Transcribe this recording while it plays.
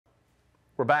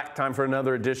We're back. Time for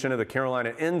another edition of the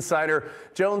Carolina Insider.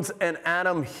 Jones and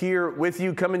Adam here with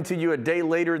you, coming to you a day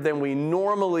later than we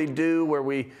normally do, where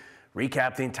we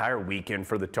recap the entire weekend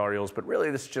for the Tar Heels. But really,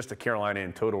 this is just a Carolina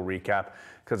in total recap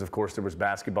because, of course, there was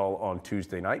basketball on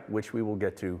Tuesday night, which we will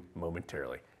get to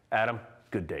momentarily. Adam,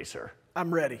 good day, sir.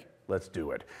 I'm ready. Let's do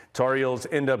it. Tar Heels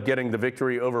end up getting the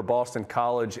victory over Boston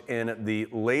College in the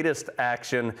latest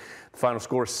action. The final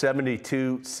score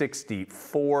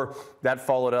 72-64. That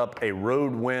followed up a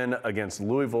road win against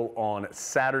Louisville on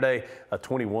Saturday, a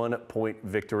 21-point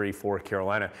victory for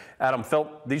Carolina. Adam,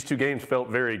 these two games felt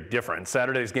very different.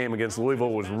 Saturday's game against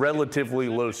Louisville was relatively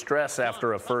low stress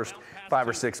after a first 5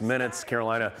 or 6 minutes.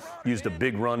 Carolina used a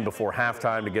big run before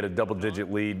halftime to get a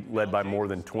double-digit lead, led by more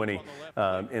than 20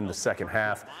 in the second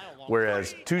half.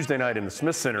 Whereas Tuesday night in the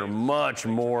Smith Center, much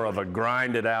more of a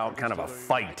grinded out kind of a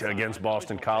fight against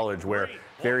Boston College, where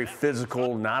very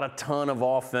physical, not a ton of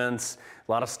offense,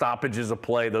 a lot of stoppages of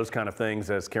play, those kind of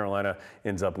things, as Carolina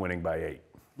ends up winning by 8.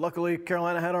 Luckily,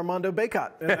 Carolina had Armando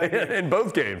Bacot in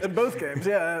both games. In both games,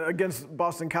 yeah. Against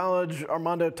Boston College,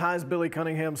 Armando ties Billy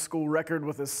Cunningham's school record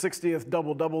with his 60th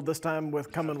double-double, this time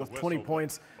coming with 20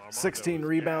 points, 16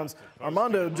 rebounds.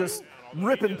 Armando just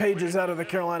ripping pages out of the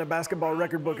Carolina basketball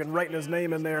record book and writing his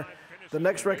name in there. The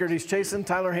next record he's chasing,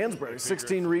 Tyler Hansberry,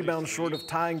 16 rebounds short of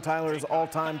tying Tyler's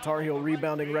all-time Tar Heel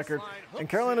rebounding record. And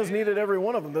Carolina's needed every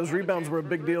one of them. Those rebounds were a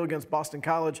big deal against Boston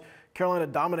College. Carolina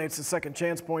dominates the second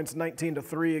chance points,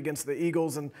 19-3 against the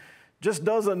Eagles, and just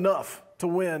does enough to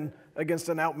win against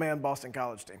an outmanned Boston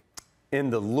College team. In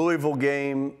the Louisville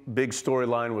game, big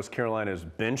storyline was Carolina's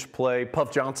bench play. Puff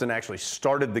Johnson actually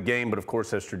started the game, but of course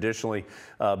has traditionally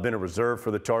been a reserve for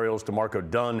the Tar Heels.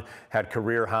 DeMarco Dunn had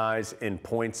career highs in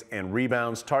points and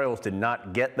rebounds. Tar Heels did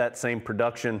not get that same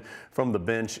production from the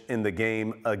bench in the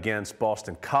game against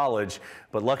Boston College,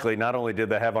 but luckily not only did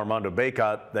they have Armando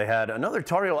Bacot, they had another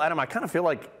Tar Heel, Adam, I kind of feel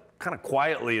like kind of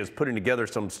quietly is putting together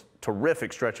some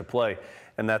terrific stretch of play,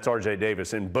 and that's R.J.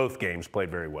 Davis. In both games played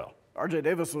very well. R.J.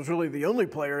 Davis was really the only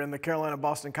player in the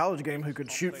Carolina-Boston College game who could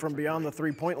shoot from beyond the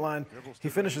three-point line. He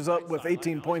finishes up with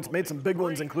 18 points, made some big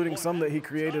ones, including some that he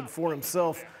created for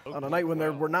himself on a night when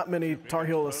there were not many Tar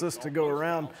Heel assists to go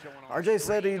around. R.J.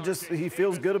 said he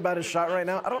feels good about his shot right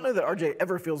now. I don't know that R.J.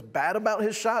 ever feels bad about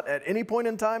his shot at any point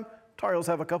in time. Tar Heels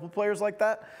have a couple players like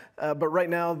that, but right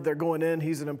now they're going in.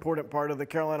 He's an important part of the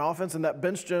Carolina offense, and that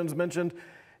bench Jones mentioned,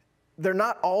 they're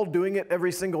not all doing it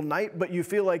every single night, but you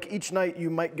feel like each night you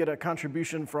might get a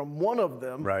contribution from one of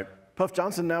them. Right. Puff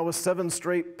Johnson now with 7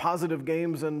 straight positive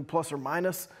games and plus or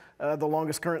minus the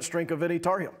longest current streak of any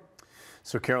Tar Heel.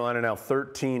 So Carolina now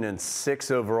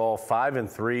 13-6 overall,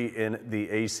 5-3 in the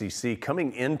ACC.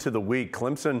 Coming into the week,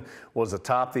 Clemson was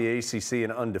atop the ACC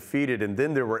and undefeated, and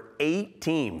then there were 8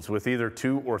 teams with either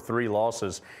 2 or 3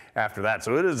 losses after that.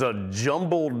 So it is a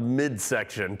jumbled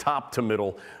midsection, top to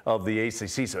middle of the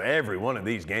ACC. So every one of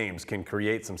these games can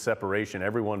create some separation.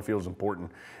 Everyone feels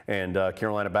important. And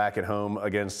Carolina back at home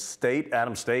against State,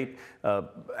 Adams State,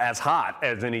 as hot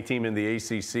as any team in the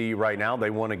ACC right now. They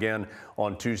won again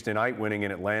on Tuesday night, winning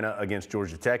in Atlanta against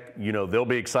Georgia Tech. You know, they'll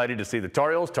be excited to see the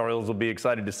Tar Heels. Tar Heels will be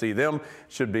excited to see them.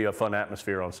 Should be a fun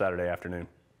atmosphere on Saturday afternoon.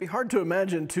 Be hard to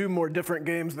imagine 2 more different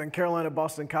games than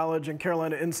Carolina-Boston College and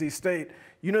Carolina-NC State.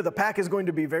 You know, the Pack is going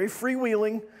to be very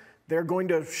freewheeling. They're going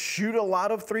to shoot a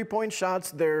lot of three-point shots.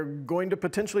 They're going to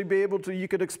potentially be able to, you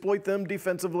could exploit them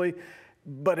defensively,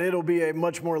 but it'll be a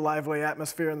much more lively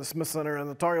atmosphere in the Smith Center, and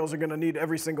the Tar Heels are going to need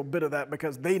every single bit of that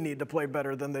because they need to play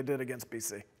better than they did against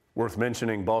BC. Worth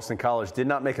mentioning, Boston College did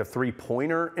not make a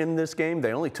three-pointer in this game.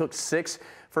 They only took 6.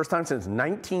 First time since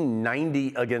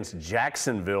 1990 against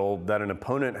Jacksonville that an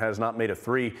opponent has not made a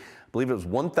 3. I believe it was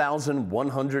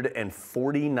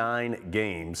 1,149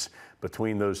 games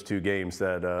between those 2 games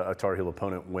that a Tar Heel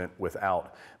opponent went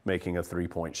without making a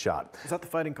three-point shot. Is that the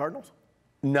Fighting Cardinals?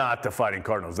 Not the Fighting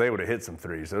Cardinals. They would have hit some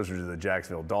threes. Those were the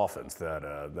Jacksonville Dolphins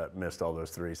that missed all those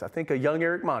threes. I think a young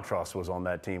Eric Montross was on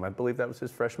that team. I believe that was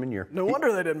his freshman year. No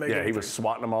wonder they didn't make it. Yeah, he was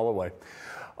swatting them all away.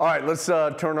 All right, let's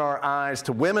turn our eyes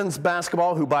to women's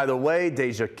basketball, who, by the way,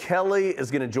 Deja Kelly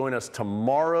is going to join us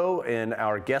tomorrow in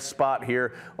our guest spot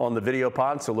here on the video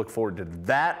pod, so look forward to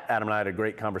that. Adam and I had a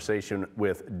great conversation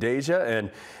with Deja,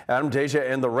 and Adam, Deja,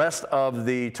 and the rest of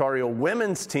the Tar Heel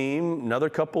women's team, another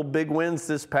couple big wins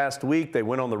this past week. They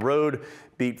went on the road,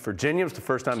 beat Virginia. It was the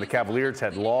first time the Cavaliers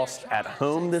had lost at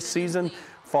home this season.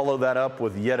 Follow that up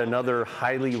with yet another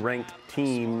highly ranked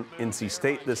team, NC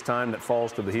State this time, that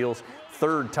falls to the heels.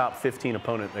 3rd top 15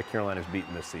 opponent that Carolina's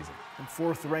beaten this season. And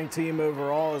 4th ranked team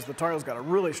overall, as the Tar Heels got a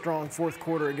really strong 4th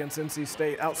quarter against NC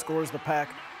State, outscores the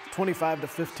Pack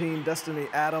 25-15. Destiny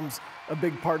Adams a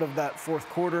big part of that fourth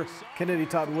quarter. Kennedy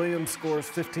Todd Williams scores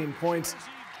 15 points,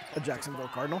 a Jacksonville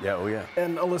Cardinal. Yeah, oh yeah.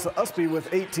 And Alyssa Usby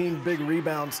with 18 big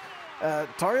rebounds.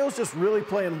 Tar Heels just really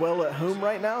playing well at home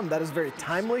right now, and that is very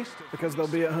timely because they'll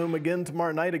be at home again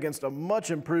tomorrow night against a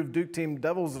much improved Duke team.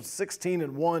 Devils of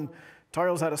 16-1. Tar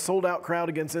Heels had a sold-out crowd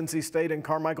against NC State and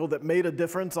Carmichael that made a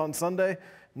difference on Sunday.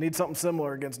 Need something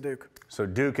similar against Duke. So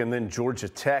Duke and then Georgia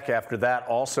Tech after that,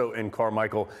 also in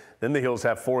Carmichael. Then the Heels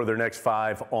have 4 of their next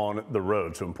 5 on the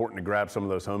road. So important to grab some of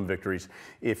those home victories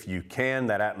if you can.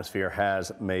 That atmosphere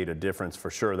has made a difference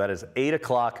for sure. That is 8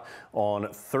 o'clock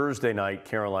on Thursday night,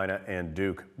 Carolina and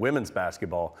Duke women's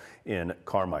basketball in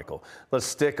Carmichael. Let's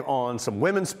stick on some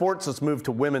women's sports. Let's move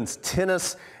to women's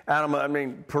tennis. Adam, I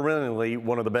mean, perennially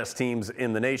one of the best teams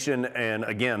in the nation. And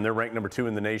again, they're ranked number 2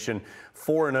 in the nation.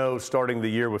 4-0 starting the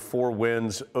year with 4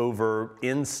 wins over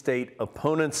in-state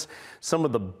opponents. Some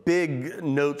of the big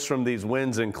notes from these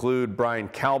wins include Brian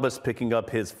Kalbas picking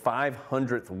up his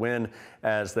 500th win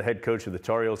as the head coach of the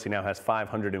Tar Heels. He now has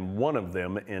 501 of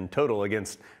them in total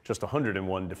against just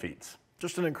 101 defeats.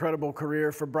 Just an incredible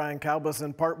career for Brian Kalbas,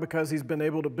 in part because he's been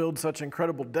able to build such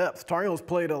incredible depth. Tar Heels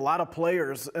played a lot of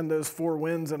players in those 4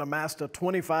 wins and amassed a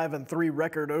 25-3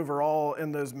 record overall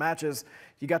in those matches.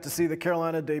 You got to see the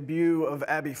Carolina debut of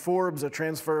Abby Forbes, a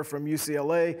transfer from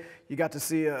UCLA. You got to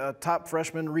see a top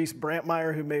freshman, Reese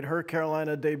Brantmeyer, who made her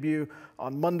Carolina debut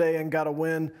on Monday and got a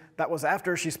win. That was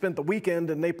after she spent the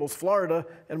weekend in Naples, Florida,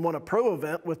 and won a pro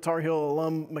event with Tar Heel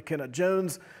alum McKenna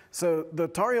Jones. So the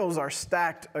Tar Heels are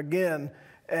stacked again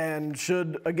and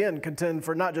should, again, contend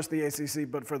for not just the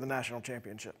ACC, but for the national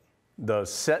championship. The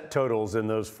set totals in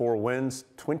those 4 wins,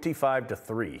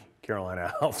 25-3.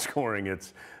 Carolina outscoring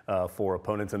its 4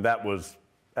 opponents, and that was,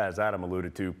 as Adam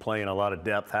alluded to, playing a lot of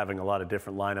depth, having a lot of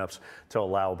different lineups to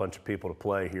allow a bunch of people to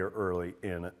play here early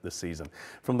in the season.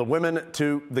 From the women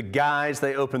to the guys,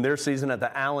 they opened their season at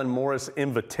the Allen Morris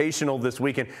Invitational this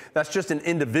weekend. That's just an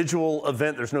individual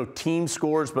event. There's no team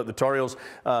scores, but the Tar Heels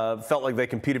felt like they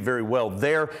competed very well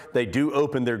there. They do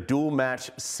open their dual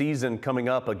match season coming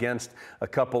up against a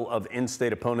couple of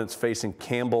in-state opponents facing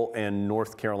Campbell and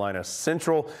North Carolina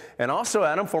Central. And also,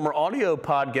 Adam, former audio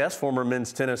pod guest, former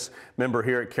men's tennis member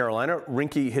here at Carolina,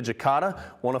 Rinky Hijikata,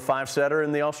 won a 5-setter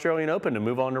in the Australian Open to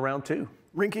move on to round 2.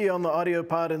 Rinky on the audio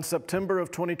pod in September of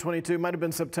 2022, might have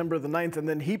been September the 9th, and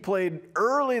then he played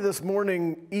early this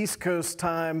morning East Coast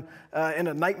time in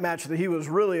a night match that he was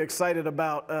really excited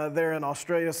about there in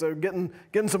Australia. So getting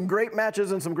some great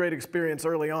matches and some great experience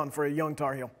early on for a young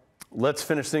Tar Heel. Let's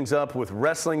finish things up with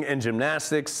wrestling and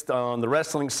gymnastics. On the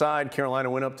wrestling side, Carolina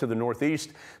went up to the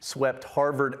Northeast, swept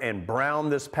Harvard and Brown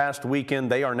this past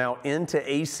weekend. They are now into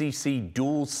ACC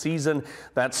dual season.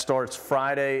 That starts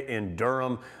Friday in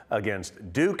Durham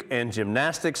against Duke. And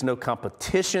gymnastics, no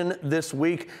competition this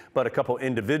week, but a couple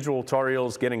individual Tar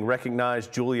Heels getting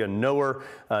recognized. Julia Noer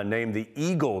named the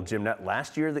Eagle gymnast.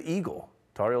 Last year, the Eagle.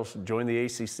 Tar Heels join the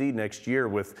ACC next year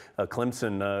with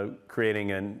Clemson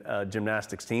creating a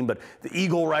gymnastics team. But the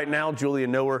Eagle right now, Julia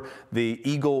Noer, the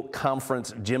Eagle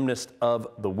Conference Gymnast of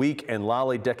the Week, and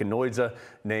Lale Dekanoidze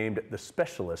named the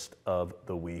Specialist of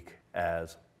the Week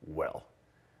as well.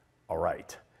 All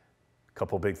right.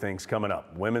 Couple big things coming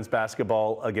up. Women's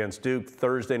basketball against Duke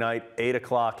Thursday night, 8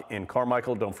 o'clock in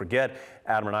Carmichael. Don't forget,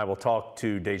 Adam and I will talk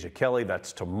to Deja Kelly.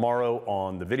 That's tomorrow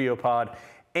on the video pod.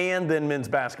 And then men's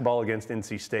basketball against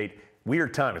NC State.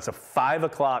 Weird time. It's a 5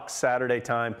 o'clock Saturday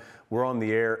time. We're on the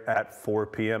air at 4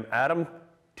 p.m. Adam,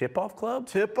 tip-off club?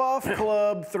 Tip-off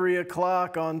club, 3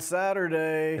 o'clock on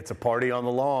Saturday. It's a party on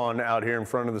the lawn out here in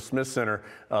front of the Smith Center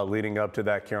leading up to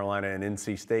that Carolina and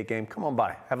NC State game. Come on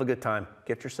by. Have a good time.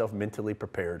 Get yourself mentally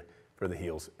prepared for the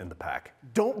Heels in the pack.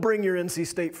 Don't bring your NC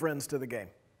State friends to the game.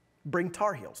 Bring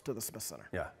Tar Heels to the Smith Center.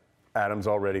 Yeah. Adam's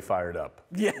already fired up.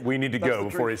 Yeah, we need to go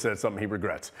before he says something he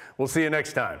regrets. We'll see you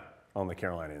next time on the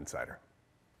Carolina Insider.